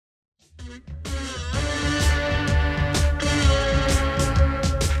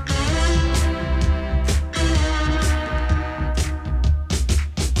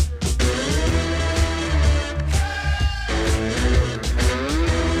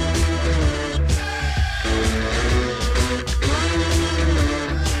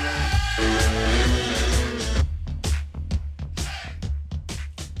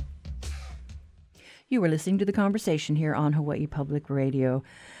You are listening to The Conversation here on Hawaii Public Radio.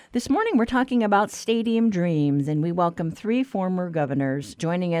 This morning we're talking about stadium dreams, and we welcome three former governors.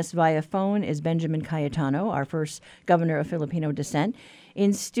 Joining us via phone is Benjamin Cayetano, our first governor of Filipino descent.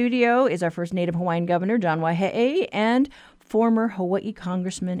 In studio is our first Native Hawaiian governor, John Waiheʻe, and former Hawaii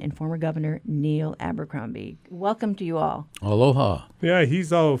Congressman and former Governor Neil Abercrombie. Welcome to you all. Aloha. Yeah,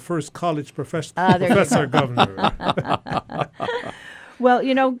 he's our first college professor governor. Well,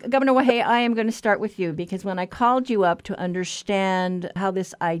 Governor Waiheʻe, I am going to start with you because when I called you up to understand how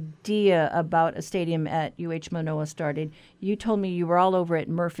this idea about a stadium at UH Manoa started, you told me you were all over at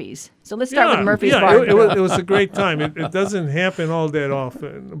Murphy's. So let's start with Murphy's Bar. It was a great time. It doesn't happen all that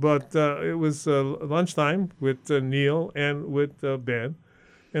often, but it was lunchtime with Neil and with Ben.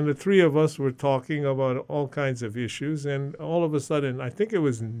 And the three of us were talking about all kinds of issues. And all of a sudden, I think it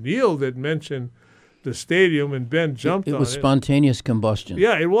was Neil that mentioned the stadium, and Ben jumped on it. It was spontaneous combustion.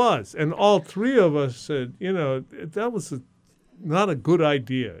 Yeah, it was. And all three of us said, that was not a good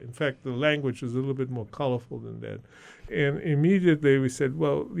idea. In fact, the language was a little bit more colorful than that. And immediately we said,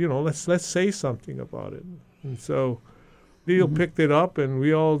 well, let's say something about it. And so Neil picked it up, and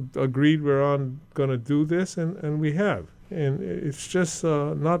we all agreed we're going to do this, and we have. And it's just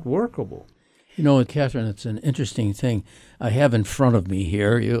not workable. Catherine, it's an interesting thing. I have in front of me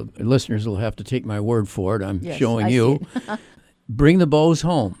here, listeners will have to take my word for it. I'm showing you. Bring the Bows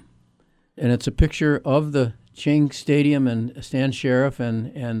Home. And it's a picture of the Ching Stadium and Stan Sheriff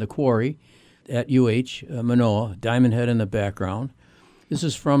and the quarry at UH Manoa, Diamond Head in the background. This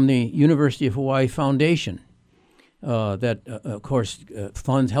is from the University of Hawaii Foundation that, of course,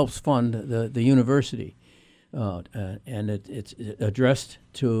 helps fund the university. And it's addressed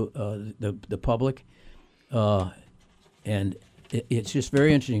to the public, and it's just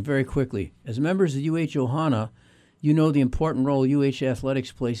very interesting. Very quickly, as members of UH Ohana, you know the important role UH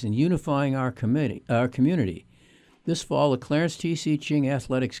Athletics plays in unifying our community. This fall, the Clarence T.C. Ching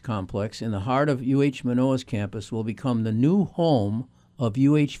Athletics Complex in the heart of UH Manoa's campus will become the new home of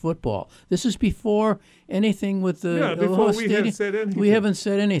UH football. This is before anything with the Aloha Stadium. We haven't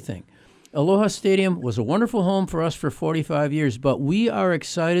said anything. Aloha Stadium was a wonderful home for us for 45 years, but we are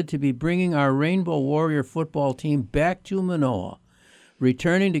excited to be bringing our Rainbow Warrior football team back to Manoa.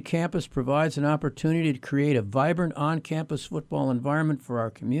 Returning to campus provides an opportunity to create a vibrant on-campus football environment for our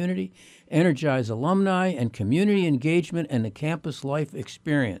community, energize alumni and community engagement, and the campus life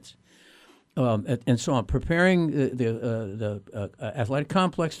experience. And so on. Preparing the athletic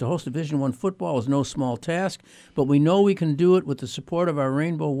complex to host Division I football is no small task, but we know we can do it with the support of our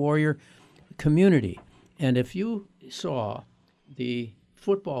Rainbow Warrior community. And if you saw the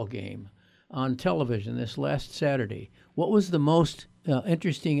football game on television this last Saturday, what was the most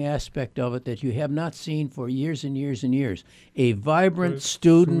interesting aspect of it that you have not seen for years and years and years? A vibrant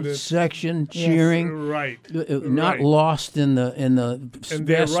student section cheering, not lost in the and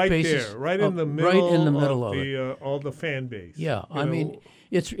they're right spaces, there, right in the middle of it. All the fan base. Yeah, I mean,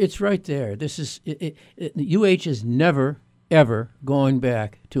 it's right there. This is UH is never ever going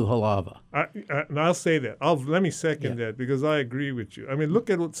back to Halawa. And I'll say that. Let me second that because I agree with you. I mean, look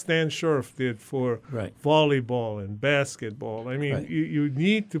at what Stan Sheriff did for volleyball and basketball. I mean, you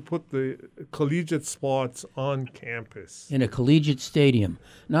need to put the collegiate sports on campus. In a collegiate stadium,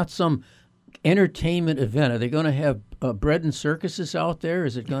 not some entertainment event. Are they going to have bread and circuses out there?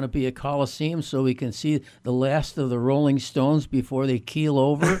 Is it going to be a coliseum so we can see the last of the Rolling Stones before they keel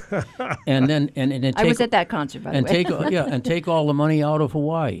over? and then I was at that concert, by the way. And take all the money out of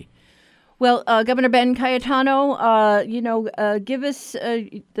Hawaii. Well, Governor Ben Cayetano, give us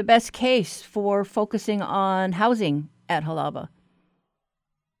the best case for focusing on housing at Halawa.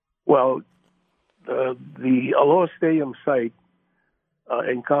 Well, the Aloha Stadium site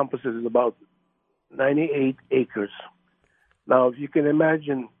encompasses about 98 acres. Now, if you can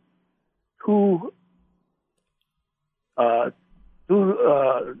imagine two Ala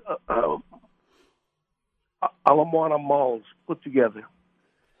Moana malls put together,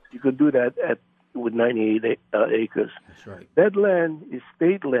 you could do that with 98 acres. That's right. That land is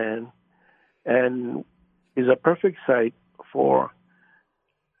state land and is a perfect site for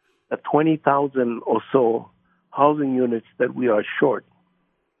 20,000 or so housing units that we are short.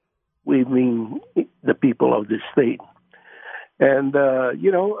 We mean the people of this state. And,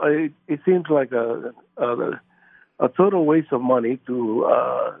 it seems like a total waste of money to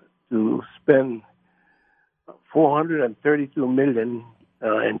spend $432 million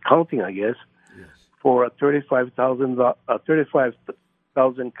and counting, I guess, for a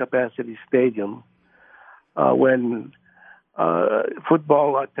 35,000 capacity stadium when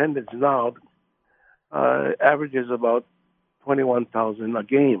football attendance now averages about 21,000 a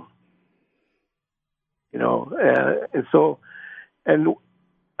game. And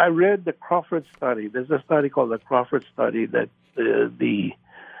I read the Crawford study. There's a study called the Crawford study that these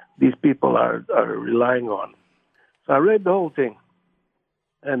people are relying on. So I read the whole thing,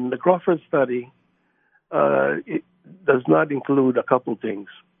 and the Crawford study it does not include a couple things.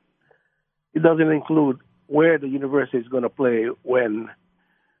 It doesn't include where the university is going to play when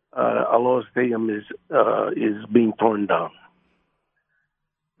Aloha Stadium is being torn down.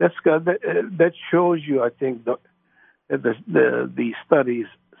 That shows you, I think, that the study is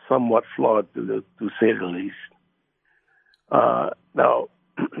somewhat flawed, to say the least. Now,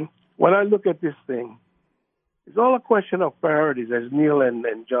 when I look at this thing, it's all a question of priorities, as Neil and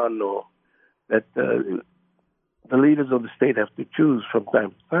John know, that the leaders of the state have to choose from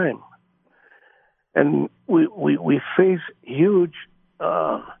time to time. And we face huge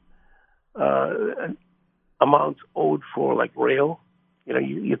amounts owed for, like, rail.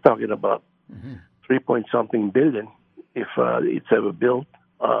 You're talking about 3-point-something billion if it's ever built,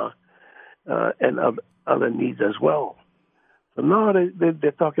 and other needs as well. So now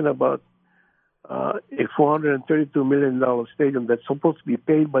they're talking about a $432 million stadium that's supposed to be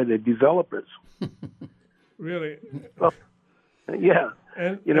paid by the developers. Really? Well, yeah.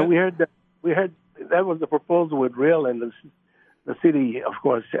 And we heard that was the proposal with rail, and the city, of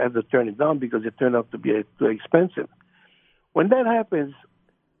course, had to turn it down because it turned out to be too expensive. When that happens,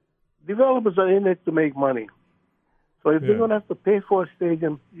 developers are in it to make money. So if they're going to have to pay for a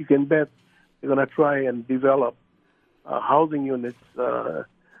stadium, you can bet they're going to try and develop housing units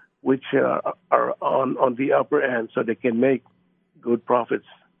which are on the upper end, so they can make good profits.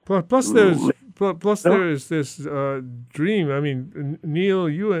 Plus there is this dream. I mean, Neil,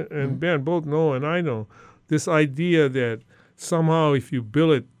 you and Ben both know, and I know, this idea that somehow if you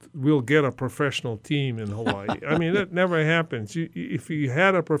build it, we'll get a professional team in Hawaii. I mean, that never happens. If you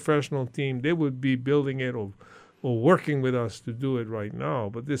had a professional team, they would be building it or working with us to do it right now.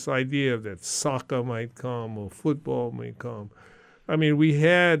 But this idea that soccer might come or football might come. I mean, we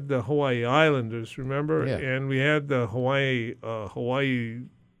had the Hawaii Islanders, remember? Yeah. And we had the Hawaii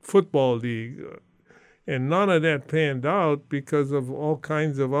Football League. And none of that panned out because of all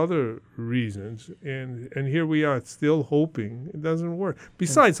kinds of other reasons. And here we are still hoping it doesn't work.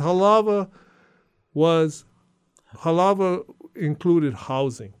 Besides, Halawa included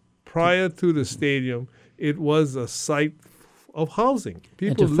housing. Prior to the stadium, it was a site of housing.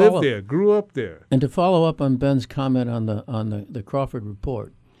 People lived there, grew up there. And to follow up on Ben's comment on the Crawford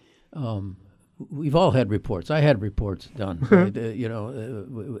report, we've all had reports. I had reports done.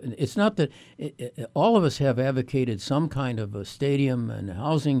 It's not that all of us have advocated some kind of a stadium and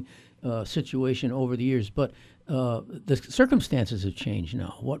housing situation over the years, but the circumstances have changed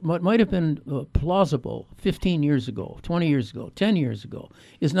now. What might have been plausible 15 years ago, 20 years ago, 10 years ago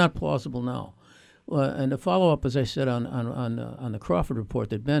is not plausible now. And to follow up, as I said on the Crawford report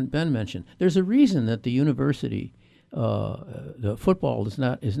that Ben mentioned, there's a reason that the university. The football is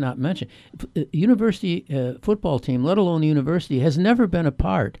not mentioned. University football team, let alone the university, has never been a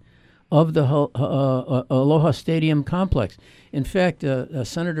part of the Aloha Stadium complex. In fact,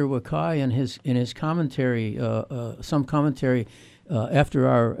 Senator Waiheʻe in his commentary, some commentary after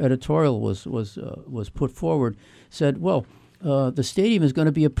our editorial was put forward, said, "Well, the stadium is going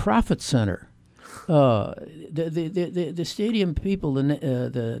to be a profit center." The stadium people,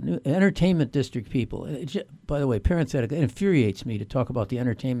 the entertainment district people. By the way, parenthetically, it infuriates me to talk about the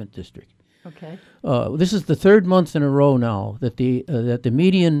entertainment district. Okay. This is the third month in a row now that the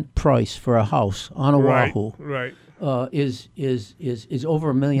median price for a house on Oahu is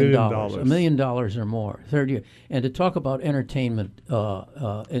over $1 million, $1 million or more. Third year, and to talk about entertainment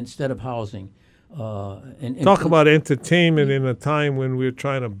instead of housing. And talk about entertainment in a time when we're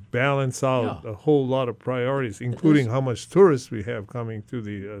trying to balance out a whole lot of priorities, including how much tourists we have coming to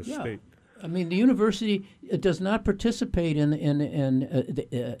the state. I mean, the university does not participate in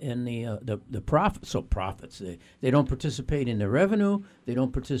the profits. So profits, they don't participate in the revenue. They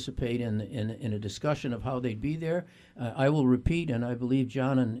don't participate in a discussion of how they'd be there. I will repeat, and I believe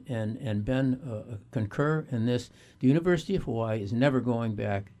John and Ben concur in this. The University of Hawaii is never going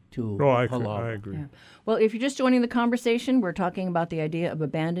back to Halawa. I agree. Yeah. Well, if you're just joining the conversation, we're talking about the idea of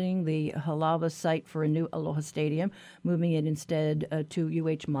abandoning the Halawa site for a new Aloha Stadium, moving it instead to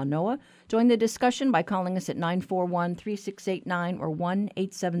UH Manoa. Join the discussion by calling us at 941-3689 or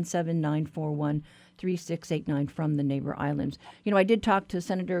 1-877-941-3689 from the neighbor islands. I did talk to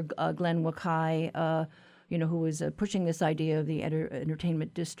Senator Glenn Waiheʻe, who was pushing this idea of the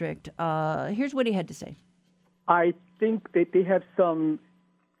entertainment district. Here's what he had to say. I think that they have some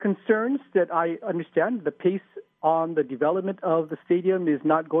concerns that I understand. The pace on the development of the stadium is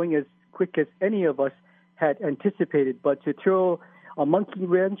not going as quick as any of us had anticipated. But to throw a monkey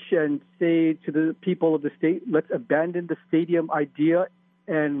wrench and say to the people of the state, let's abandon the stadium idea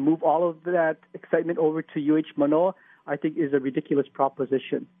and move all of that excitement over to UH Manoa, I think is a ridiculous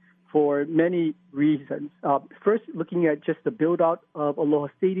proposition for many reasons. First, looking at just the build-out of Aloha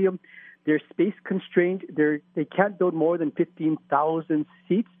Stadium, they're space constrained. They can't build more than 15,000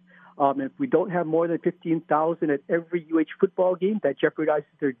 seats. And if we don't have more than 15,000 at every UH football game, that jeopardizes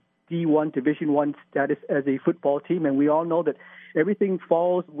their D1, Division I status as a football team. And we all know that everything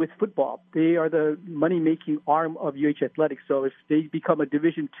falls with football. They are the money-making arm of UH Athletics. So if they become a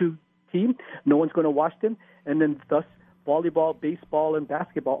Division II team, no one's going to watch them. And then thus, volleyball, baseball, and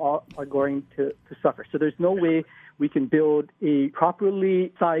basketball are going to suffer. So there's no way we can build a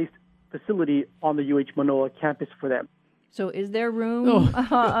properly sized facility on the UH Manoa campus for them. So is there room?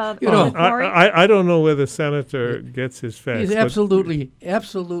 I don't know where the senator gets his facts. He's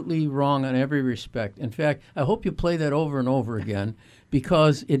absolutely wrong on every respect. In fact, I hope you play that over and over again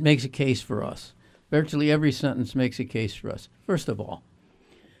because it makes a case for us. Virtually every sentence makes a case for us. First of all,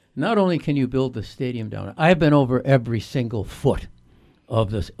 not only can you build the stadium down there, I've been over every single foot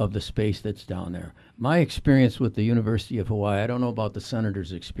of the space that's down there. My experience with the University of Hawaii, I don't know about the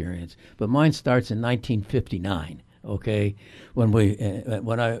senator's experience, but mine starts in 1959. Okay,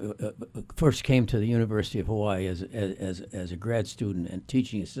 when I first came to the University of Hawaii as a grad student and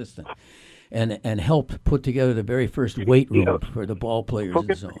teaching assistant, and helped put together the very first weight room for the ball players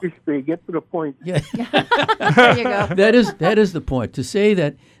and so on. Get to the point. Yeah, there you go. That is the point. To say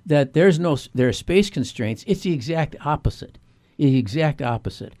that there are space constraints, it's the exact opposite. The exact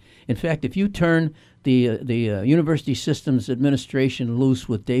opposite. In fact, if you turn the University Systems Administration loose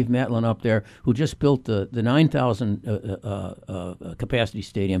with Dave Matlin up there, who just built the 9,000 capacity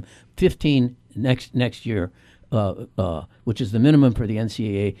stadium, 15 next year, which is the minimum for the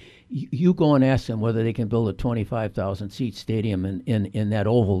NCAA, you go and ask them whether they can build a 25,000 seat stadium in that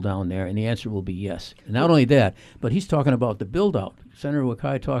oval down there, and the answer will be yes. And not only that, but he's talking about the build out. Senator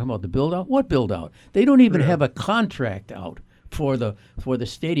Wakai talking about the build out. What build out? They don't even have a contract out for the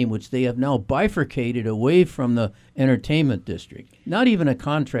stadium, which they have now bifurcated away from the entertainment district. Not even a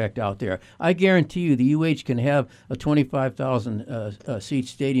contract out there. I guarantee you the UH can have a 25,000 seat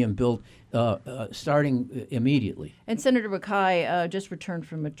stadium built starting immediately. And Senator Wakai just returned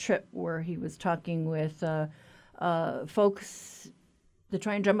from a trip where he was talking with folks to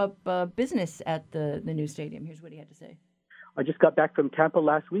try and drum up business at the new stadium. Here's what he had to say. I just got back from Tampa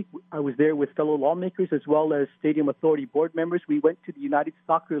last week. I was there with fellow lawmakers as well as Stadium Authority board members. We went to the United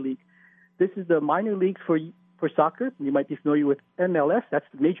Soccer League. This is the minor leagues for soccer. You might be familiar with MLS. That's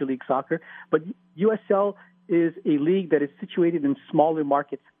the Major League Soccer. But USL is a league that is situated in smaller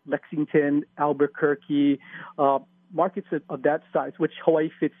markets, Lexington, Albuquerque, markets of that size, which Hawaii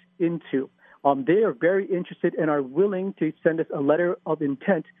fits into. They are very interested and are willing to send us a letter of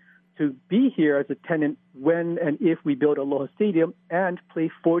intent to be here as a tenant when and if we build Aloha Stadium and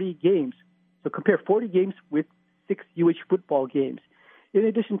play 40 games. So compare 40 games with 6 UH football games. In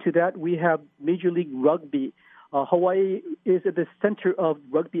addition to that, we have Major League Rugby. Hawaii is at the center of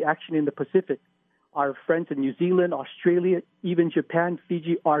rugby action in the Pacific. Our friends in New Zealand, Australia, even Japan,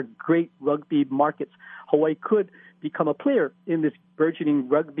 Fiji are great rugby markets. Hawaii could become a player in this burgeoning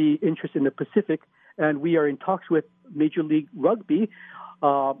rugby interest in the Pacific, and we are in talks with Major League Rugby,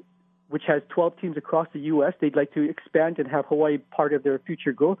 which has 12 teams across the U.S. They'd like to expand and have Hawaii part of their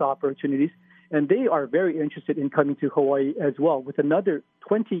future growth opportunities. And they are very interested in coming to Hawaii as well with another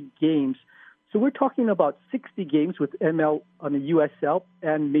 20 games. So we're talking about 60 games with ML on the USL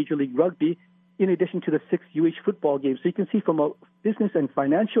and Major League Rugby, in addition to the 6 UH football games. So you can see from a business and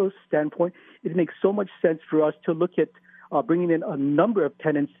financial standpoint, it makes so much sense for us to look at bringing in a number of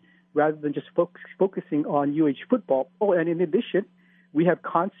tenants rather than just focusing on UH football. Oh, and in addition, we have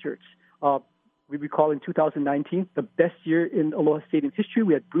concerts. We recall in 2019, the best year in Aloha Stadium history.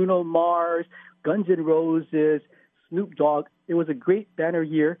 We had Bruno Mars, Guns N' Roses, Snoop Dogg. It was a great banner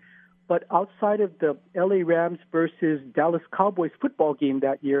year. But outside of the LA Rams versus Dallas Cowboys football game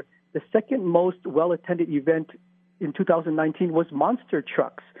that year, the second most well-attended event in 2019 was monster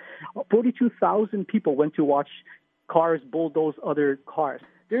trucks. 42,000 people went to watch cars bulldoze other cars.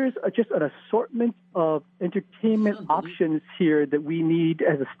 There's just an assortment of entertainment options here that we need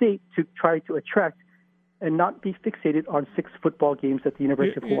as a state to try to attract and not be fixated on 6 football games at the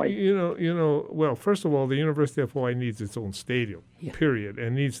University of Hawaii. Well, first of all, the University of Hawaii needs its own stadium, period,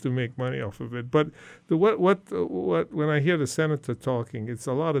 and needs to make money off of it. But when I hear the senator talking, it's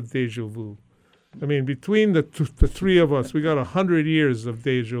a lot of deja vu. I mean, between the three of us, we got 100 years of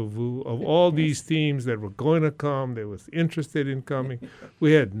deja vu of all these teams that were going to come, that was interested in coming.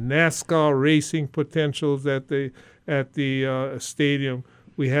 We had NASCAR racing potentials at the stadium.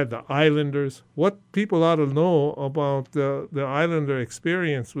 We had the Islanders. What people ought to know about the Islander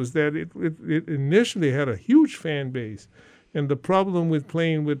experience was that it initially had a huge fan base. And the problem with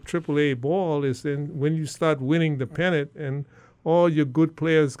playing with AAA ball is then when you start winning the pennant and all your good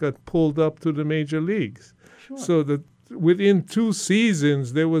players got pulled up to the major leagues. Sure. So within 2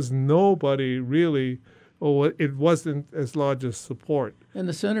 seasons, there was nobody really, or it wasn't as large a support. And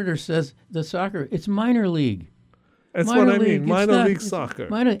the senator says the soccer, it's minor league. That's what I mean, minor league soccer.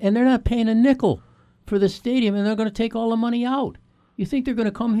 And they're not paying a nickel for the stadium, and they're going to take all the money out. You think they're going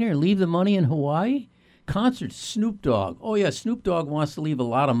to come here and leave the money in Hawaii? Concerts, Snoop Dogg. Oh, yeah, Snoop Dogg wants to leave a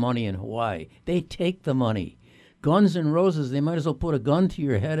lot of money in Hawaii. They take the money. Guns N' Roses, they might as well put a gun to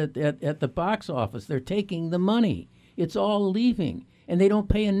your head at the box office. They're taking the money. It's all leaving. And they don't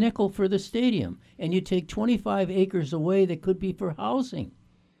pay a nickel for the stadium. And you take 25 acres away that could be for housing.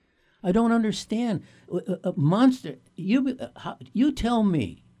 I don't understand. Monster, you tell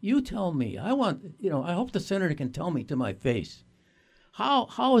me. I want, I hope the senator can tell me to my face.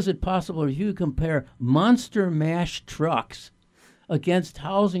 How is it possible if you compare Monster Mash trucks against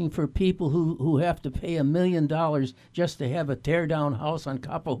housing for people who have to pay $1 million just to have a tear-down house on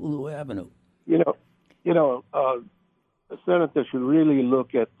Kapahulu Avenue? The senator should really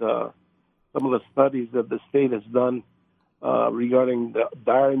look at some of the studies that the state has done regarding the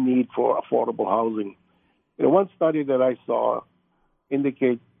dire need for affordable housing. One study that I saw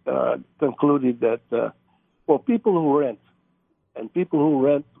concluded that for people who rent, and people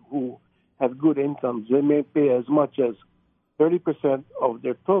who have good incomes, they may pay as much as 30% of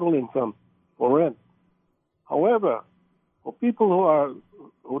their total income for rent. However, for people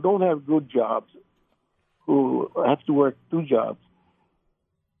who don't have good jobs, who have to work 2 jobs,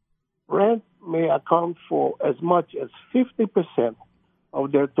 rent may account for as much as 50%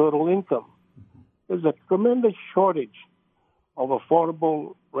 of their total income. There's a tremendous shortage of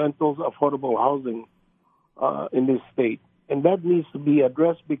affordable rentals, affordable housing in this state. And that needs to be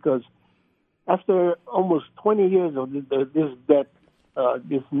addressed because after almost 20 years of this debt,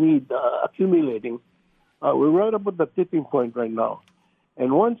 this need accumulating, we're right about the tipping point right now.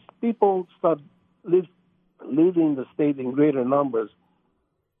 And once people start leaving the state in greater numbers,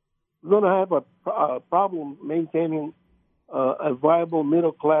 we're going to have a problem maintaining a viable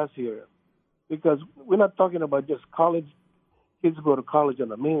middle class here. Because we're not talking about just college, kids who go to college on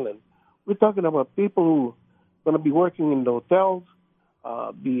the mainland. We're talking about people who going to be working in the hotels,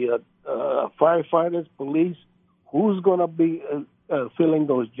 be firefighters, police. Who's going to be filling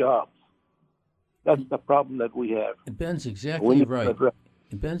those jobs? That's the problem that we have. And Ben's exactly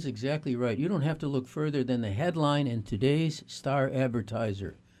right. You don't have to look further than the headline in today's Star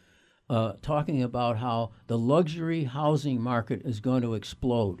Advertiser, talking about how the luxury housing market is going to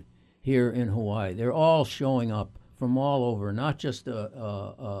explode here in Hawaii. They're all showing up from all over, not just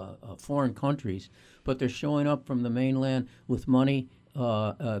foreign countries, but they're showing up from the mainland with money,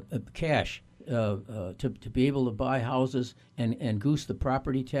 cash, to be able to buy houses and goose the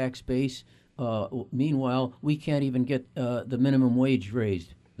property tax base. Meanwhile, we can't even get the minimum wage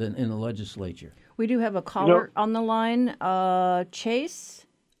raised in the legislature. We do have a caller on the line. Chase,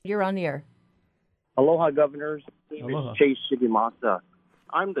 you're on the air. Aloha, Governors. My name Aloha. is Chase Shigimasa.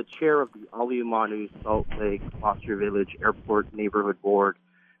 I'm the chair of the Aliumanu Salt Lake Foster Village Airport Neighborhood Board.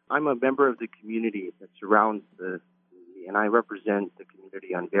 I'm a member of the community that surrounds the community, and I represent the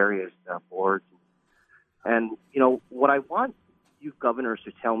community on various boards. And, what I want you governors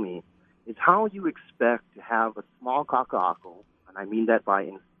to tell me is how you expect to have a small kaka'ako, and I mean that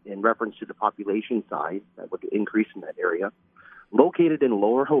in reference to the population size that would increase in that area, located in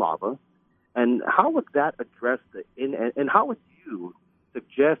Lower Halawa, and how would that address and how would you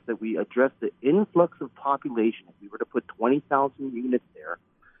suggest that we address the influx of population if we were to put 20,000 units there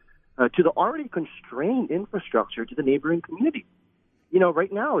to the already constrained infrastructure to the neighboring community?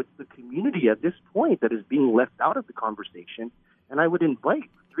 Right now it's the community at this point that is being left out of the conversation, and I would invite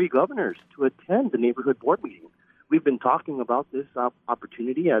 3 governors to attend the neighborhood board meeting. We've been talking about this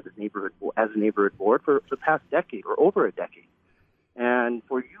opportunity as a neighborhood board for the past decade or over a decade. And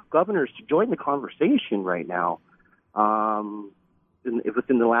for you governors to join the conversation right now,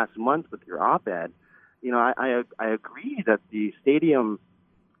 within the last month with your op-ed, I agree that the stadium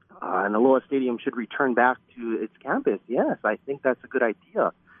and Aloha Stadium should return back to its campus. Yes, I think that's a good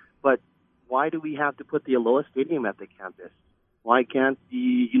idea. But why do we have to put the Aloha Stadium at the campus? Why can't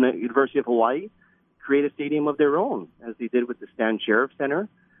the University of Hawaii create a stadium of their own, as they did with the Stan Sheriff Center,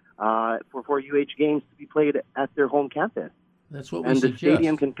 for UH games to be played at their home campus. That's what we and suggest. The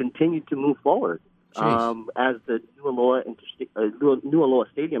stadium can continue to move forward as the New Aloha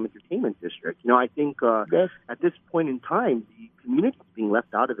Stadium Entertainment District. I think at this point in time, the community is being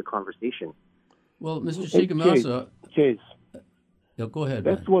left out of the conversation. Well, Mr. Shigemasa... Chase. Go ahead,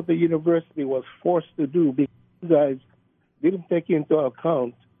 That's Ben. what the university was forced to do because you guys didn't take into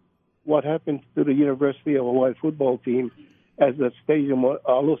account what happened to the University of Hawaii football team as the stadium,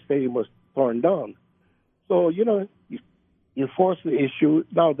 Aloha Stadium, was torn down. So, you force the issue.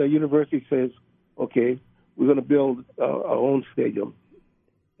 Now the university says, okay, we're going to build our own stadium.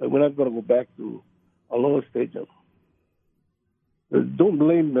 And we're not going to go back to Aloha Stadium. Don't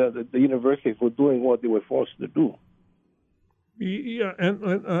blame the university for doing what they were forced to do. Yeah,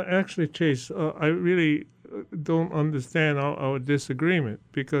 and actually, Chase, I really don't understand our disagreement,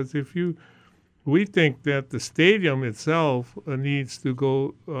 because we think that the stadium itself needs to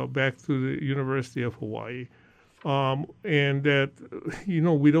go back to the University of Hawaii, and that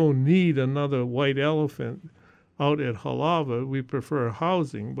we don't need another white elephant out at Halawa. We prefer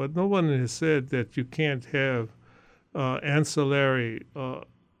housing, but no one has said that you can't have ancillary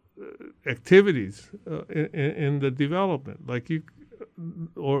activities in the development, like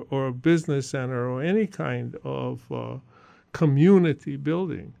or a business center or any kind of community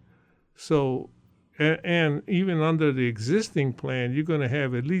building. So, and even under the existing plan, you're going to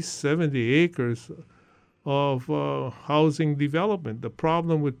have at least 70 acres of housing development. The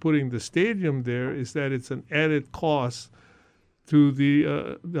problem with putting the stadium there is that it's an added cost to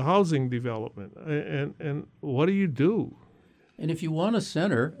the housing development. And what do you do? And if you want a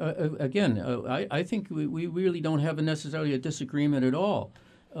center, I think we really don't have necessarily a disagreement at all,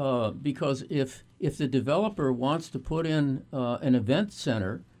 because if the developer wants to put in an event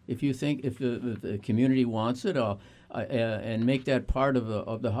center, if the community wants it, and make that part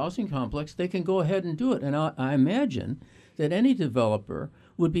of the housing complex, they can go ahead and do it. And I imagine that any developer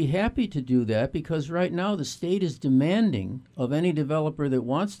would be happy to do that, because right now the state is demanding of any developer that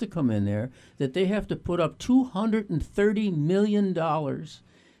wants to come in there that they have to put up $230 million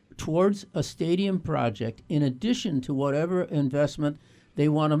towards a stadium project in addition to whatever investment they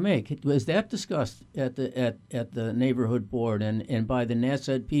want to make. Was that discussed at the neighborhood board and by the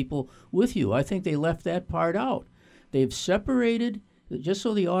NASED people with you? I think they left that part out. They've separated, just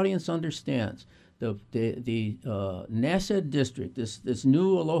so the audience understands, the NASED district, this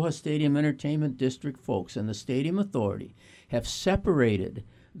new Aloha Stadium Entertainment District folks and the Stadium Authority have separated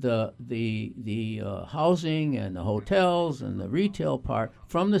the housing and the hotels and the retail part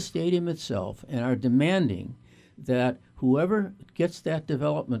from the stadium itself, and are demanding that whoever gets that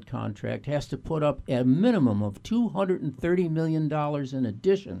development contract has to put up a minimum of $230 million in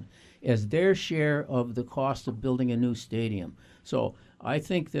addition as their share of the cost of building a new stadium. So I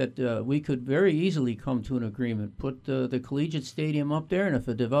think that we could very easily come to an agreement, put the collegiate stadium up there, and if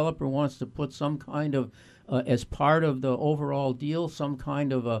a developer wants to put some kind of, as part of the overall deal, some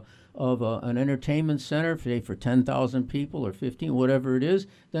kind of an entertainment center for 10,000 people or 15, whatever it is,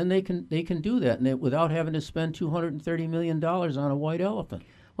 then they can do that, and without having to spend $230 million on a white elephant.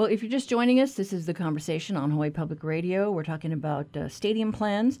 Well, if you're just joining us, this is The Conversation on Hawaii Public Radio. We're talking about stadium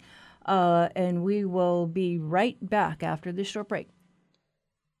plans, and we will be right back after this short break.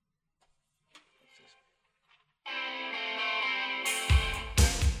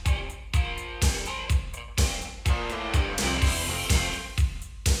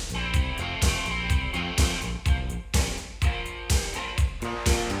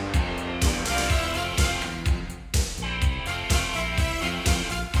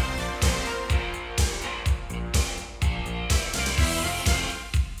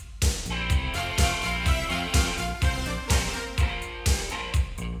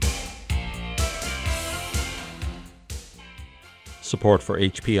 Support for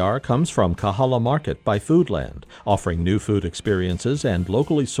HPR comes from Kahala Market by Foodland, offering new food experiences and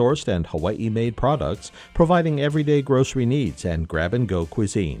locally sourced and Hawaii-made products, providing everyday grocery needs and grab-and-go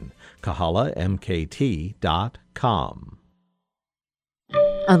cuisine. KahalaMKT.com.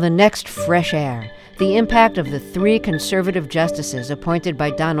 On the next Fresh Air, the impact of the 3 conservative justices appointed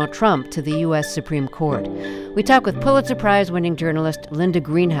by Donald Trump to the U.S. Supreme Court. We talk with Pulitzer Prize-winning journalist Linda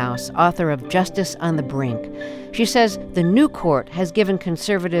Greenhouse, author of Justice on the Brink. She says the new court has given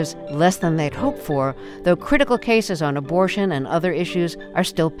conservatives less than they'd hoped for, though critical cases on abortion and other issues are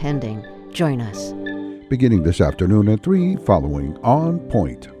still pending. Join us. Beginning this afternoon at 3, following On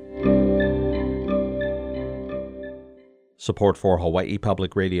Point. Support for Hawaii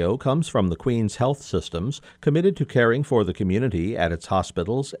Public Radio comes from the Queen's Health Systems, committed to caring for the community at its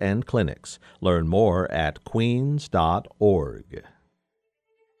hospitals and clinics. Learn more at queens.org.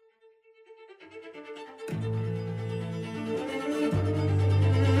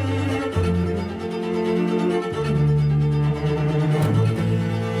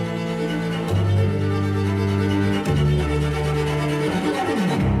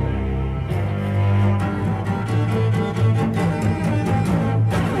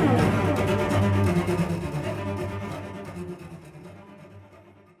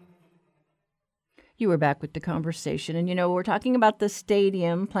 You were back with the conversation. And, we're talking about the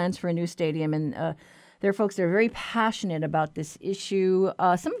stadium, plans for a new stadium. And there are folks that are very passionate about this issue.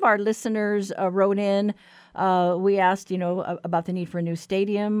 Some of our listeners wrote in. We asked, about the need for a new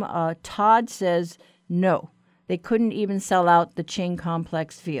stadium. Todd says no. They couldn't even sell out the Ching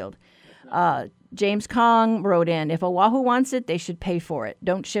Complex field. James Kong wrote in, if Oahu wants it, they should pay for it.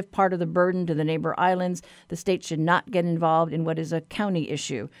 Don't shift part of the burden to the neighbor islands. The state should not get involved in what is a county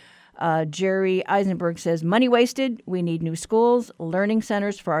issue. Jerry Eisenberg says, money wasted. We need new schools, learning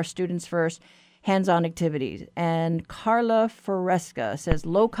centers for our students first, hands-on activities. And Carla Foresca says,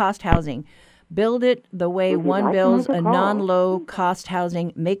 low-cost housing. Build it the way one builds a non-low-cost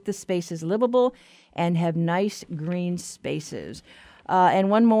housing. Make the spaces livable and have nice green spaces. And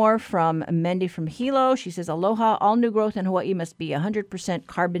one more from Mendy from Hilo. She says, aloha, all new growth in Hawaii must be 100%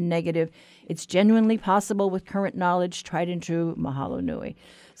 carbon negative. It's genuinely possible with current knowledge, tried and true, mahalo nui.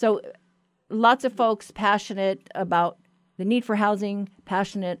 So lots of folks passionate about the need for housing,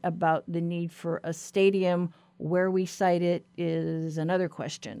 passionate about the need for a stadium. Where we site it is another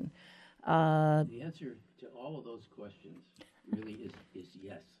question. The answer to all of those questions really is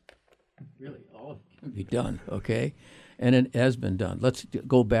yes. Really, all of it can be done, okay? And it has been done. Let's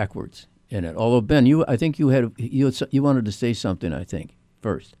go backwards in it. Although, Ben, I think you wanted to say something, I think,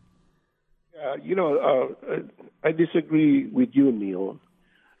 first. I disagree with you, Neil.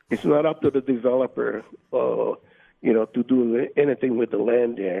 It's not up to the developer, to do anything with the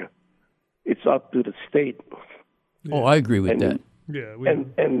land there. It's up to the state. Yeah. Oh, I agree with that. Yeah.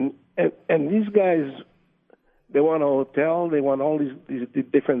 And these guys, they want a hotel. They want all these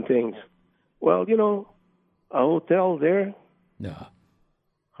different things. Well, a hotel there. No.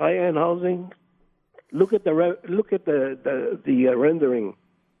 High-end housing. Look at the rendering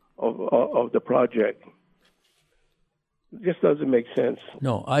of the project. It just doesn't make sense.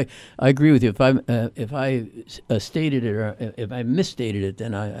 No, I agree with you. If I stated it or if I misstated it,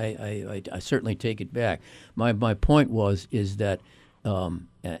 then I certainly take it back. My point is that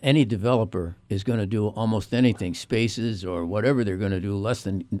any developer is going to do almost anything, spaces or whatever they're going to do,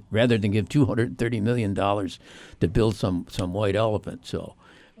 rather than give $230 million to build some white elephant. So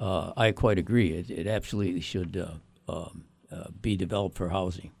I quite agree. It absolutely should be developed for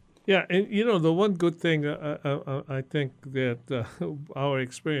housing. Yeah, and the one good thing I think that our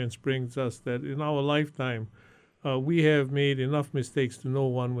experience brings us, that in our lifetime we have made enough mistakes to know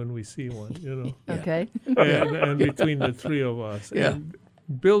one when we see one. Yeah. Okay. And between the three of us, yeah. And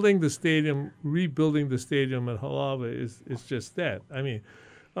rebuilding the stadium at Halawa is just that. I mean,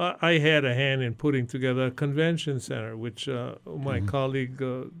 I had a hand in putting together a convention center, which my colleague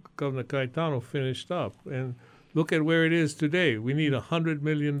Governor Cayetano finished up, and look at where it is today. We need $100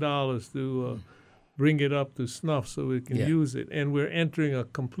 million to bring it up to snuff so we can use it. And we're entering a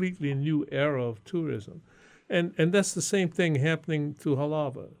completely new era of tourism. And that's the same thing happening to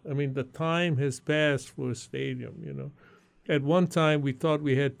Halawa. I mean, the time has passed for a stadium, At one time, we thought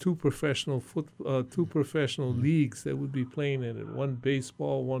we had two professional leagues that would be playing in it, one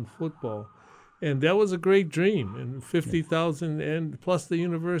baseball, one football. And that was a great dream. And 50,000 and plus the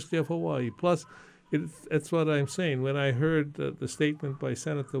University of Hawaii, plus that's what I'm saying. When I heard the statement by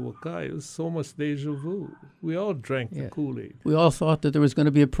Senator Wakai, it was so much deja vu. We all drank the Kool-Aid. We all thought that there was going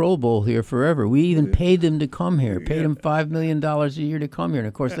to be a Pro Bowl here forever. We even paid them to come here, paid them $5 million a year to come here. And,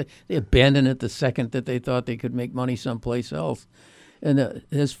 of course, they abandoned it the second that they thought they could make money someplace else. And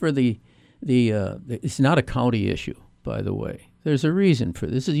as for it's not a county issue, by the way. There's a reason for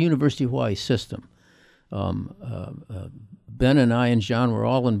this. This is a University of Hawaii system. Ben and I and John were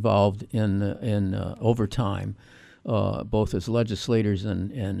all involved in over time, both as legislators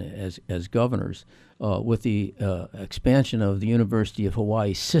and as governors, with the expansion of the University of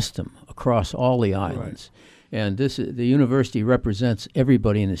Hawaii system across all the islands. Right. And the university represents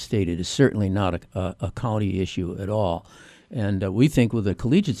everybody in the state. It is certainly not a county issue at all. And we think with a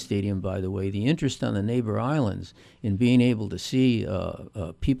collegiate stadium, by the way, the interest on the neighbor islands in being able to see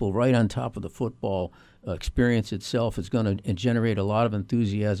people right on top of the football experience itself is going to generate a lot of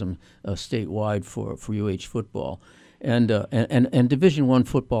enthusiasm statewide for UH football. And Division I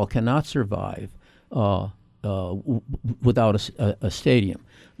football cannot survive without a stadium.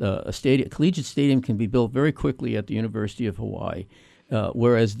 A collegiate stadium can be built very quickly at the University of Hawaii.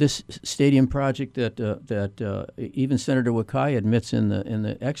 Whereas this stadium project that even Senator Wakai admits in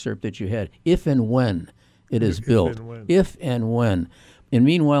the excerpt that you had, if and when it is built, if and when. And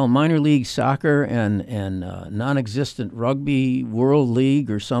meanwhile, minor league soccer and non-existent rugby world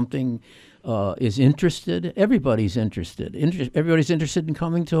league or something is interested. Everybody's interested. Everybody's interested in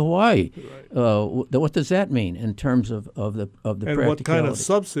coming to Hawaii. Right. What does that mean in terms of the and practicality? what kind of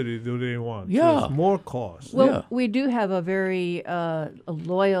subsidy do they want? Yeah. So it's more cost. Well, we do have a very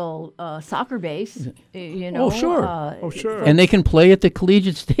loyal soccer base. Oh, sure. Sure. And they can play at the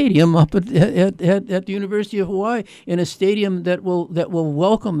Collegiate Stadium up at the University of Hawaii in a stadium that will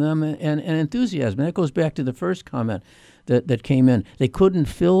welcome them and enthusiasm. And that goes back to the first comment that came in. They couldn't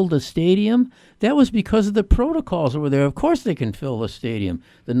fill the stadium. That was because of the protocols over there. Of course they can fill the stadium,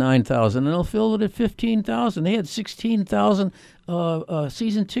 the 9,000, and they'll fill it at 15,000. They had 16,000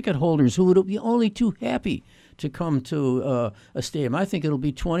 season ticket holders who would be only too happy to come to a stadium. I think it'll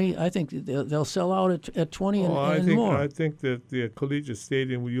be 20. I think they'll sell out at 20 and more. I think that the Collegiate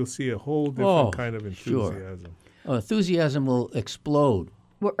Stadium, you'll see a whole different kind of enthusiasm. Sure. Enthusiasm will explode.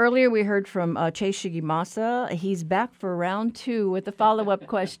 Well, earlier we heard from Chase Shigimasa. He's back for round 2 with a follow-up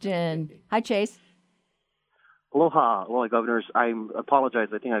question. Hi, Chase. Aloha, Governors. I apologize.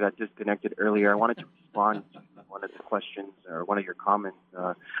 I think I got disconnected earlier. I wanted to respond to one of the questions or one of your comments.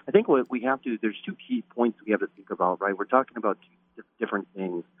 I think what we have to, there's 2 key points we have to think about, right? We're talking about 2 different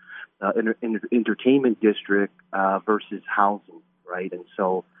things, entertainment district versus housing, right? And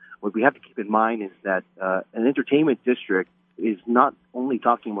so what we have to keep in mind is that an entertainment district is not only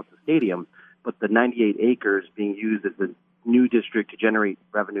talking about the stadium, but the 98 acres being used as a new district to generate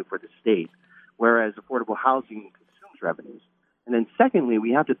revenue for the state, whereas affordable housing consumes revenues. And then secondly,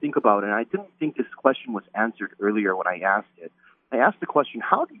 we have to think about, and I didn't think this question was answered earlier when I asked it. I asked the question,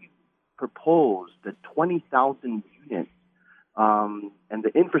 how do you propose the 20,000 units and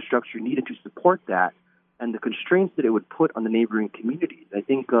the infrastructure needed to support that and the constraints that it would put on the neighboring communities? I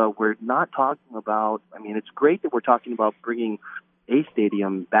think we're not talking about, it's great that we're talking about bringing a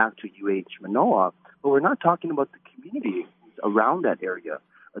stadium back to UH Manoa, but we're not talking about the community around that area.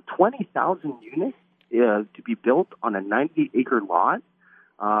 20,000 units to be built on a 98-acre lot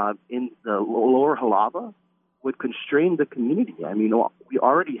in the lower Halawa would constrain the community. We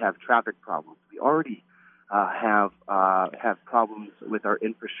already have traffic problems. We already have problems with our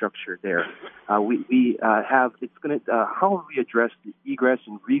infrastructure there. How will we address the egress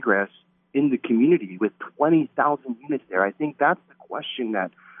and regress in the community with 20,000 units there? I think that's the question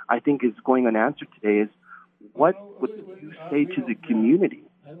that I think is going unanswered today is what would you say to the community?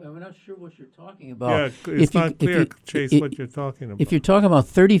 I'm not sure what you're talking about. Yeah, it's not clear, Chase, what you're talking about. If you're talking about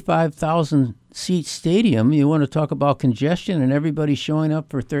 35,000 seat stadium, you want to talk about congestion and everybody showing up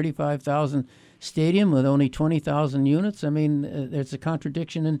for 35,000 stadium with only 20,000 units. There's a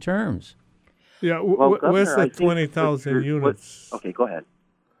contradiction in terms. Yeah, Governor, where's the 20,000 units? Okay, go ahead.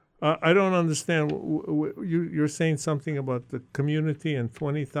 I don't understand. You're saying something about the community and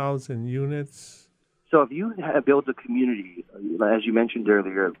 20,000 units? So if you build a community, as you mentioned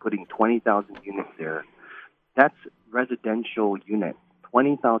earlier, putting 20,000 units there, that's residential units.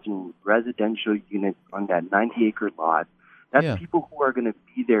 20,000 residential units on that 90-acre lot. That's people who are going to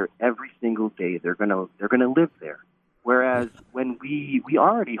be there every single day. They're going to live there. Whereas when we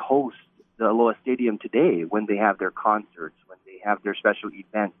already host the Aloha Stadium today, when they have their concerts, when they have their special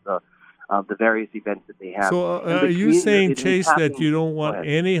events, the various events that they have. So are you saying, Chase, that you don't want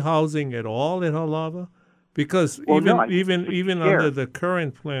any housing at all in Halawa? Because even under the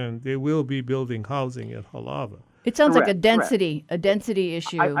current plan, they will be building housing at Halawa. It sounds like a density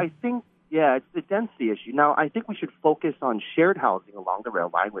issue. I think, it's the density issue. Now, I think we should focus on shared housing along the rail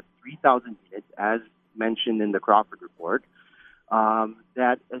line with 3,000 units, as mentioned in the Crawford report.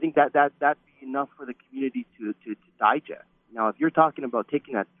 That I think that'd be enough for the community to digest. Now, if you're talking about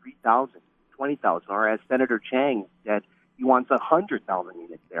taking that 3,000, 20,000, or as Senator Chang said, he wants 100,000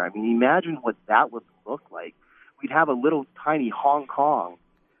 units there. Imagine what that would look like. We'd have a little tiny Hong Kong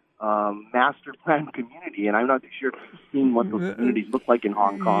master plan community, and I'm not sure if you've seen what those communities look like in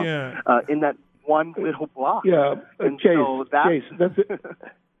Hong Kong, in that one little block. Yeah, Chase, so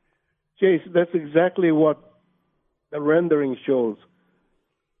Chase, that's exactly what the rendering shows.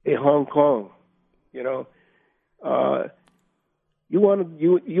 A Hong Kong, You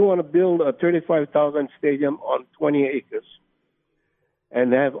want to build a 35,000 stadium on 20 acres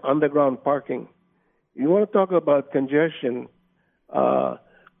and have underground parking. You want to talk about congestion?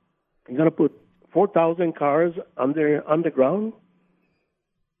 You're going to put 4,000 cars underground.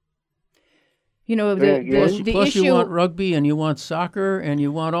 The Plus issue. you want rugby and you want soccer and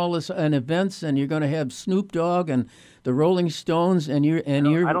you want all this and events and you're going to have Snoop Dogg and the Rolling Stones and you're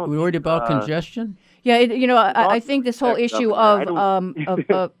worried about congestion. Yeah, I think this whole issue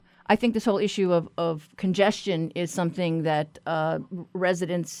of I think this whole issue of congestion is something that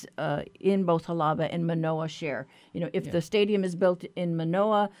residents in both Halawa and Manoa share. If the stadium is built in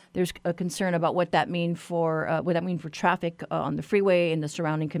Manoa, there's a concern about what that mean for traffic on the freeway and the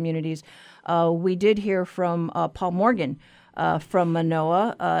surrounding communities. We did hear from Paul Morgan from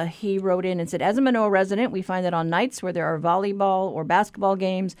Manoa. He wrote in and said, as a Manoa resident, we find that on nights where there are volleyball or basketball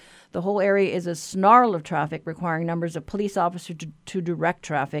games, the whole area is a snarl of traffic requiring numbers of police officers to direct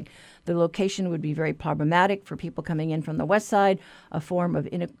traffic. The location would be very problematic for people coming in from the west side, a form of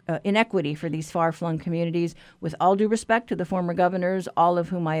inequity for these far-flung communities. With all due respect to the former governors, all of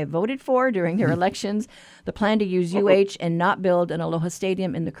whom I have voted for during their elections, the plan to use UH and not build an Aloha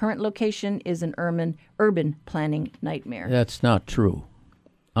Stadium in the current location is an urban planning nightmare. That's not true.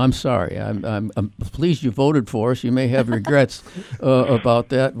 I'm sorry. I'm pleased you voted for us. You may have regrets about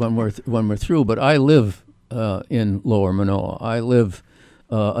that when we're through. But I live in Lower Manoa. I live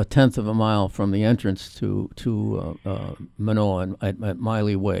a tenth of a mile from the entrance to Manoa at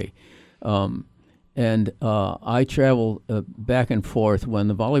Miley Way, and I travel back and forth when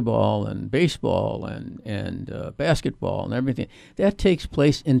the volleyball and baseball and basketball and everything that takes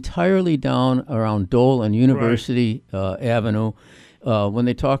place entirely down around Dole and University Avenue. When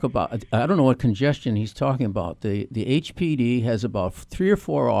they talk about, I don't know what congestion he's talking about. The HPD has about 3 or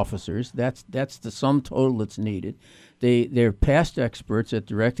 4 officers. That's the sum total that's needed. They're past experts at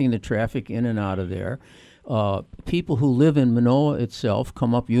directing the traffic in and out of there. People who live in Manoa itself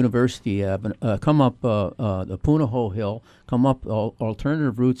come up University Avenue, come up the Punahou Hill, come up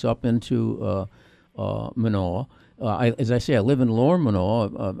alternative routes up into Manoa. As I say, I live in Lower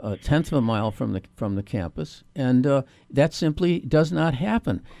Manoa, a tenth of a mile from the campus, and that simply does not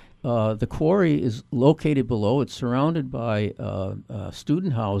happen. The quarry is located below. It's surrounded by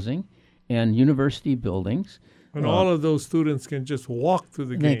student housing and university buildings. And all of those students can just walk to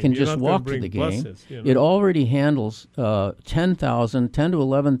the game. They can just walk to the game. Buses, It already handles 10 to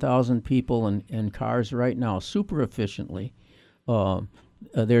 11,000 people and cars right now, super efficiently.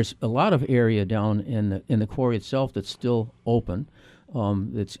 There's a lot of area down in the quarry itself that's still open.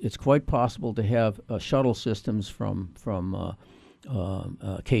 It's quite possible to have shuttle systems from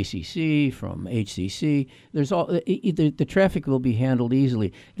KCC, from HCC. There's all the traffic will be handled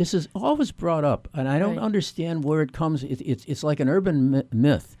easily. This is always brought up, and I don't understand where it comes. It's like an urban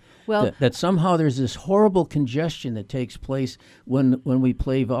myth. Well, that somehow there's this horrible congestion that takes place when we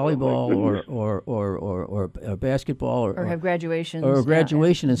play volleyball or basketball or have graduations or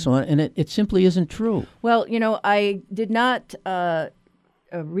graduation and so on, and it simply isn't true. Well, I did not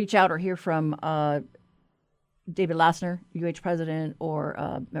reach out or hear from David Lassner, UH president, or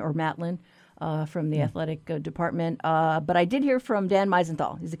Matlin from the athletic department. But I did hear from Dan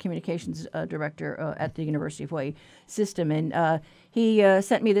Meisenthal. He's the communications director at the University of Hawaii system. And he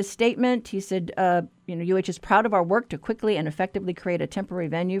sent me this statement. He said, UH is proud of our work to quickly and effectively create a temporary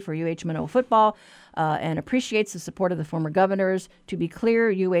venue for UH Manoa football and appreciates the support of the former governors. To be clear,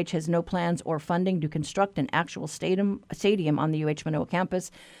 UH has no plans or funding to construct an actual stadium on the UH Manoa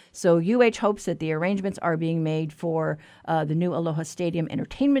campus. So UH hopes that the arrangements are being made for the new Aloha Stadium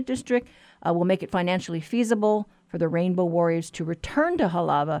Entertainment District will make it financially feasible for the Rainbow Warriors to return to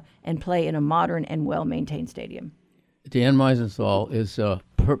Halawa and play in a modern and well-maintained stadium. Dan Meisenthal is a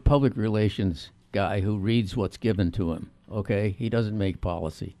public relations guy who reads what's given to him. Okay, he doesn't make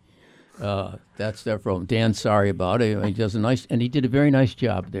policy. That's their problem. Dan's sorry about it. He does he did a very nice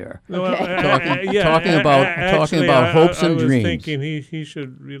job there. Talking about hopes and dreams. I was thinking he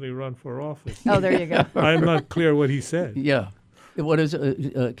should really run for office. Oh, there you go. I'm not clear what he said. Yeah. What is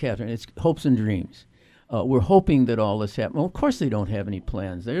Catherine? It's hopes and dreams. We're hoping that all this happens. Well, of course they don't have any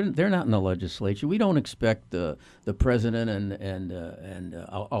plans. They're not in the legislature. We don't expect the president and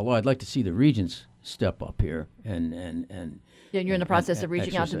although I'd like to see the regents step up here and you're in the process of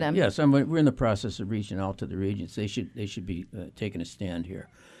reaching out to them. Yes, we're in the process of reaching out to the regents. They should be taking a stand here,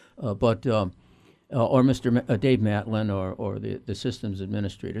 or Mr. Dave Matlin or the systems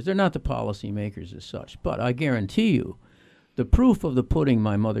administrators. They're not the policy makers as such. But I guarantee you, the proof of the pudding,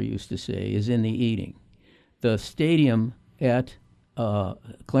 my mother used to say, is in the eating. The stadium at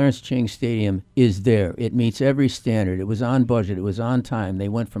Clarence Ching Stadium is there. It meets every standard. It was on budget. It was on time. They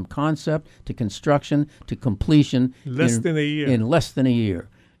went from concept to construction to completion in less than a year.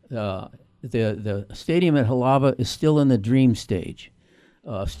 The stadium at Halawa is still in the dream stage,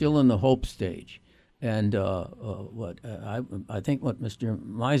 still in the hope stage. And I think what Mr.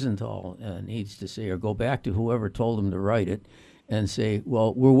 Meisenthal needs to say, or go back to whoever told him to write it, and say,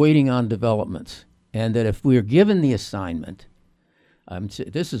 well, we're waiting on developments, and that if we're given the assignment,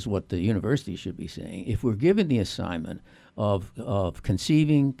 This is what the university should be saying. If we're given the assignment of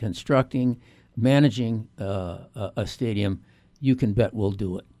conceiving, constructing, managing a stadium, you can bet we'll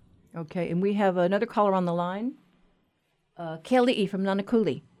do it. Okay, and we have another caller on the line. Kali'i from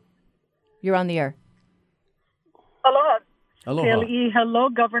Nanakuli. You're on the air. Aloha. Aloha. Kali'i. Hello,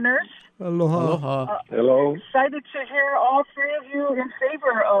 governors. Aloha. Aloha. Hello. Excited to hear all three of you in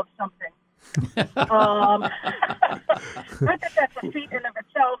favor of something. Not that that's a feat in of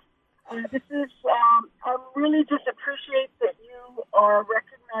itself. This is, I really just appreciate that you are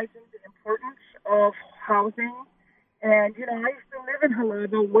recognizing the importance of housing. And, I used to live in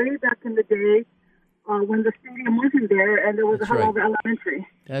Halawa way back in the day when the stadium wasn't there and there was That's a right. Halawa Elementary.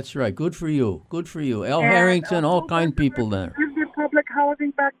 That's right. Good for you. Good for you. Al Harrington, all kind of people there. There's public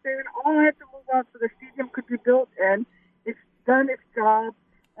housing back there, and all had to move out so the stadium could be built, and it's done its job,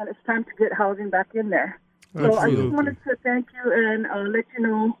 and it's time to get housing back in there. So I just wanted to thank you and let you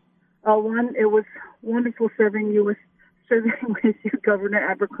know, one, it was wonderful serving with you, Governor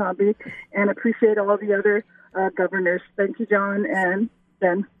Abercrombie, and appreciate all the other governors. Thank you, John and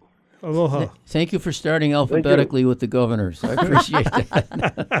Ben. Aloha. Thank you for starting alphabetically with the governors. I appreciate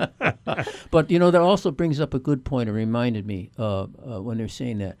that. But, that also brings up a good point. It reminded me when they're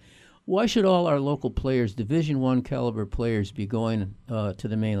saying that. Why should all our local players, Division I caliber players, be going to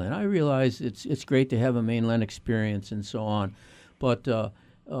the mainland? I realize it's great to have a mainland experience and so on. But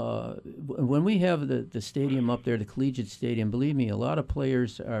when we have the stadium up there, the collegiate stadium, believe me, a lot of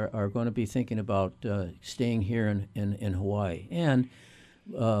players are going to be thinking about staying here in Hawaii. And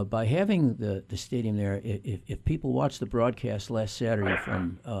by having the stadium there, if people watched the broadcast last Saturday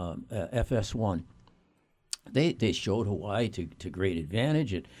from FS1, they showed Hawaii to great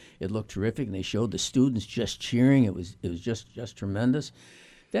advantage. It looked terrific, and they showed the students just cheering. It was just tremendous.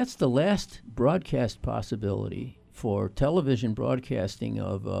 That's the last broadcast possibility for television broadcasting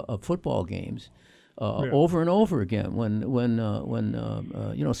of football games over and over again. When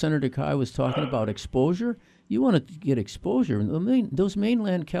Senator Kai was talking about exposure. You want to get exposure. Those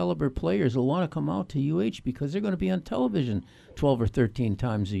mainland caliber players will want to come out to UH because they're going to be on television 12 or 13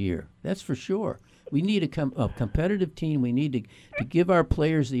 times a year. That's for sure. We need a competitive team. We need to give our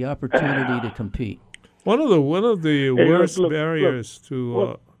players the opportunity to compete. One of the worst barriers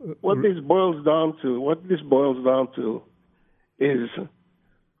to what this boils down to is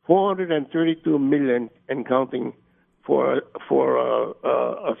 $432 million and counting for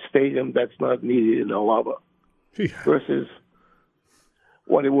a stadium that's not needed in Aloha. Versus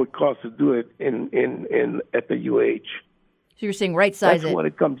what it would cost to do it at the UH. So you're saying right size it. That's what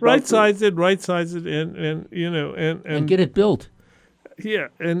it comes down to. Right size it, and get it built. Yeah,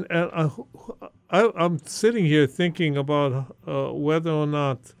 and I'm sitting here thinking about whether or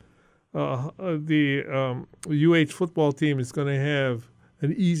not the UH football team is going to have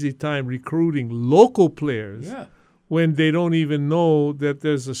an easy time recruiting local players when they don't even know that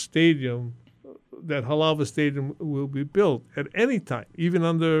there's a stadium. That Halawa Stadium will be built at any time, even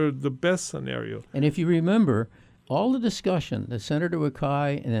under the best scenario. And if you remember, all the discussion that Senator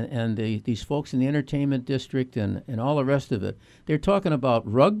Wakai and these folks in the entertainment district and all the rest of it, they're talking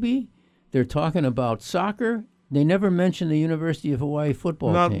about rugby, they're talking about soccer. They never mentioned the University of Hawaii football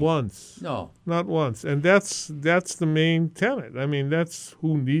team. Not once. No. Not once. And that's the main tenet. I mean, that's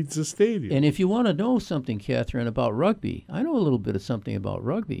who needs a stadium. And if you want to know something, Catherine, about rugby, I know a little bit of something about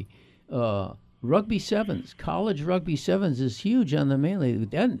rugby. Rugby sevens, college rugby sevens is huge on the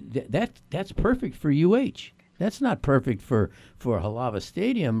mainland. That's perfect for UH. That's not perfect for Halawa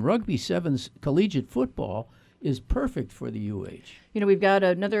Stadium. Rugby sevens collegiate football is perfect for the UH. We've got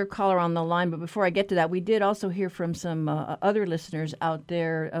another caller on the line, but before I get to that, we did also hear from some other listeners out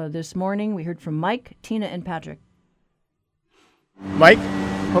there this morning. We heard from Mike, Tina, and Patrick. Mike,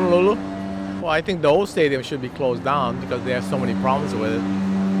 Honolulu. Well, I think the old stadium should be closed down because they have so many problems with it.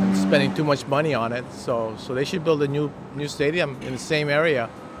 Spending too much money on it, so they should build a new stadium in the same area,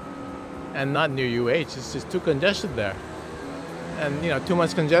 and not near UH. It's just too congested there, and too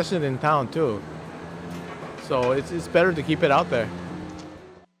much congestion in town too. So it's better to keep it out there.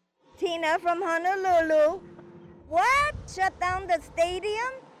 Tina from Honolulu. What? Shut down the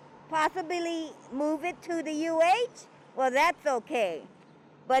stadium? Possibly move it to the UH? Well, that's okay.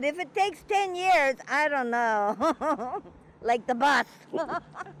 But if it takes 10 years, I don't know. Like the bus.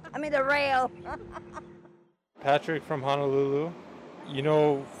 The rail. Patrick from Honolulu.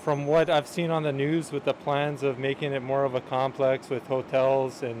 From what I've seen on the news with the plans of making it more of a complex with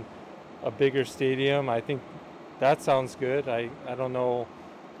hotels and a bigger stadium, I think that sounds good. I don't know,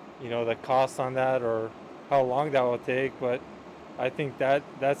 the cost on that or how long that will take, but I think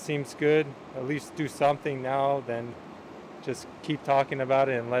that seems good. At least do something now than just keep talking about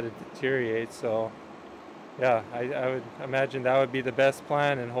it and let it deteriorate. So, yeah, I would imagine that would be the best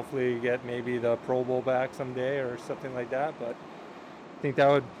plan, and hopefully get maybe the Pro Bowl back someday or something like that. But I think that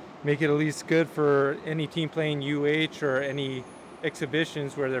would make it at least good for any team playing UH or any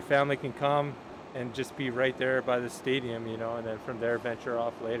exhibitions where their family can come and just be right there by the stadium, and then from there venture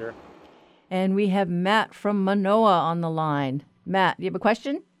off later. And we have Matt from Manoa on the line. Matt, you have a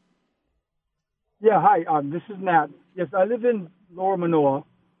question? Yeah, hi. This is Matt. Yes, I live in Lower Manoa,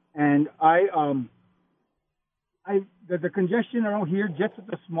 and the congestion around here, just at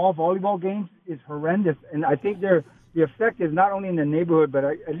the small volleyball games, is horrendous. And I think the effect is not only in the neighborhood, but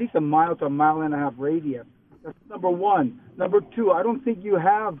at least a mile to a mile and a half radius. That's number one. Number two, I don't think you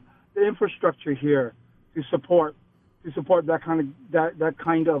have the infrastructure here to support that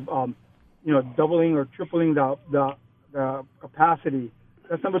kind of doubling or tripling the capacity.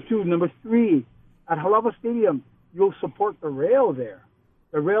 That's number two. Number three, at Halawa Stadium, you'll support the rail there.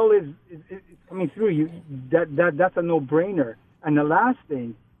 The rail is coming through. That's a no-brainer. And the last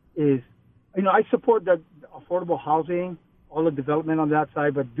thing is, I support the affordable housing, all the development on that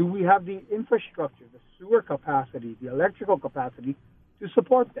side, but do we have the infrastructure, the sewer capacity, the electrical capacity to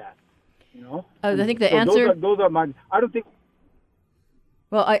support that? I think the answer. Those are my. I don't think.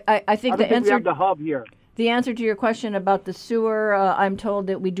 Well, I think the answer. We have the hub here. The answer to your question about the sewer, I'm told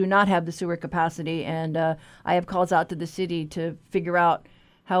that we do not have the sewer capacity, and I have calls out to the city to figure out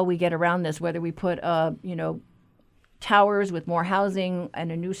how we get around this, whether we put, towers with more housing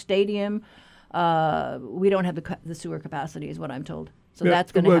and a new stadium. We don't have the sewer capacity, is what I'm told. So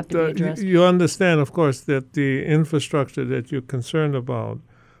that's going to have to be addressed. You understand, of course, that the infrastructure that you're concerned about,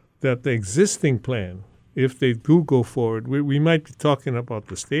 that the existing plan, if they do go forward, we might be talking about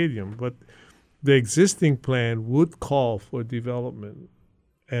the stadium, but the existing plan would call for development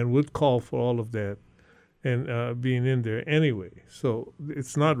and would call for all of that and being in there anyway. So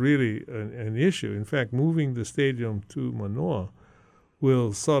it's not really an issue. In fact, moving the stadium to Manoa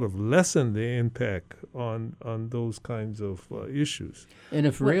will sort of lessen the impact on those kinds of issues. And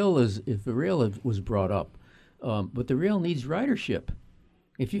if the rail was brought up, but the rail needs ridership.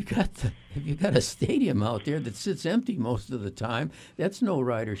 If you got a stadium out there that sits empty most of the time, that's no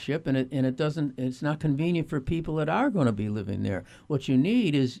ridership, and it's not convenient for people that are going to be living there. What you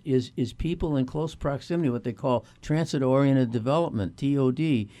need is people in close proximity, what they call transit-oriented development,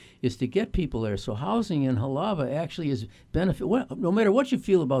 TOD, is to get people there. So housing in Halawa actually is benefit. No matter what you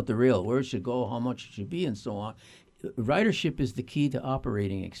feel about the rail, where it should go, how much it should be, and so on. Ridership is the key to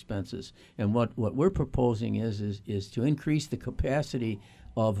operating expenses, and what we're proposing is to increase the capacity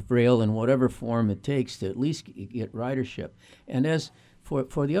of rail in whatever form it takes to at least get ridership. And as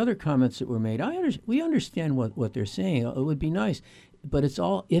for the other comments that were made, we understand what they're saying. It would be nice, but it's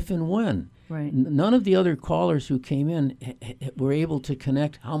all if and when. Right. None of the other callers who came in were able to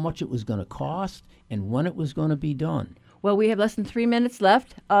connect how much it was going to cost and when it was going to be done. Well, we have less than 3 minutes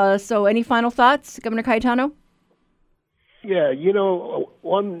left. So any final thoughts, Governor Cayetano? Yeah,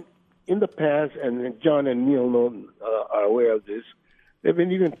 one in the past, and John and Neil are aware of this, they've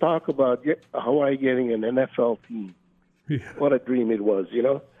been even talk about Hawaii getting an NFL team. Yeah. What a dream it was,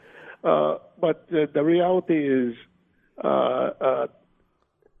 But the reality is that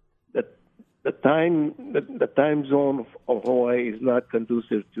the time zone of Hawaii is not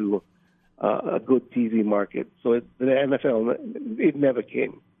conducive to a good TV market. So the NFL, it never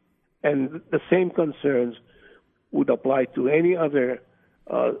came. And the same concerns would apply to any other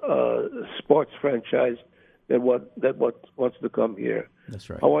sports franchise that wants to come here. That's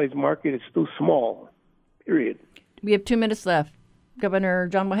right. Hawaii's market is too small, period. We have 2 minutes left. Governor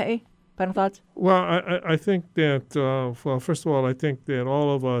John Waiheʻe, final thoughts? Well, I think that, first of all, I think that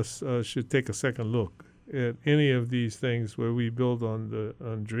all of us should take a second look at any of these things where we build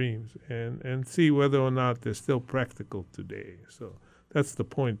on dreams and see whether or not they're still practical today. So that's the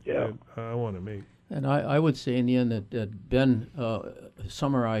point that I want to make. And I would say in the end that Ben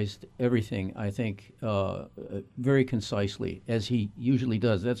summarized everything, I think, very concisely, as he usually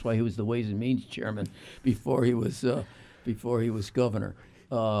does. That's why he was the Ways and Means Chairman before he was governor,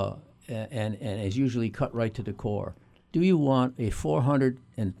 and is usually cut right to the core. Do you want a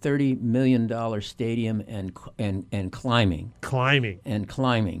 $430 million stadium and climbing?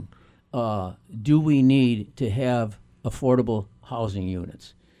 Climbing. Do we need to have affordable housing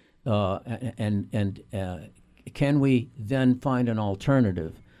units? Can we then find an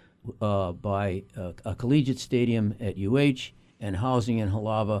alternative by a collegiate stadium at UH and housing in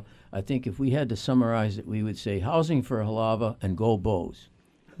Halawa? I think if we had to summarize it, we would say housing for Halawa and go Bows.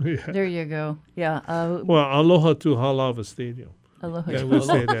 Yeah. There you go. Yeah. Well, aloha to Halawa Stadium. Aloha. Yeah, we'll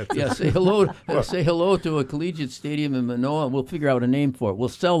say that. Yeah, say hello. Say hello to a collegiate stadium in Manoa, and we'll figure out a name for it. We'll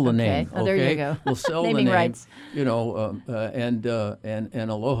sell the name. Oh, there you go. We'll sell Naming the name. rights. You know, and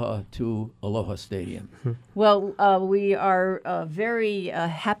aloha to Aloha Stadium. Well, we are very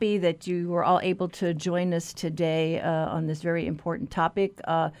happy that you were all able to join us today on this very important topic.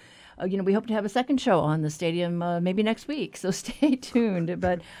 We hope to have a second show on the stadium maybe next week, so stay tuned.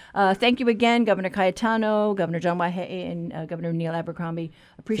 But thank you again, Governor Cayetano, Governor John Waiheʻe, and Governor Neil Abercrombie.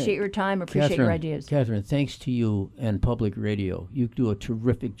 Appreciate your time, appreciate your ideas. Catherine, thanks to you and Public Radio. You do a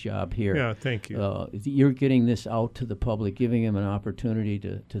terrific job here. Yeah, thank you. You're getting this out to the public, giving them an opportunity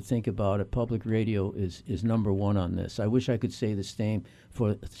to think about it. Public Radio is number one on this. I wish I could say the same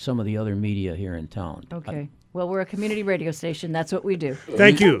for some of the other media here in town. Okay. Well, we're a community radio station. That's what we do.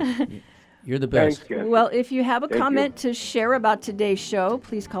 Thank you. You're the best. Well, if you have a comment to share about today's show,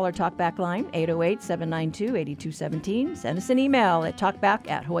 please call our talkback line, 808-792-8217. Send us an email at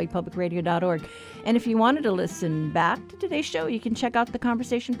talkback@hawaiipublicradio.org. And if you wanted to listen back to today's show, you can check out the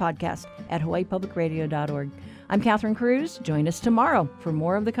Conversation podcast at hawaiipublicradio.org. I'm Catherine Cruz. Join us tomorrow for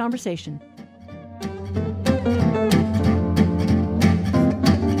more of the conversation.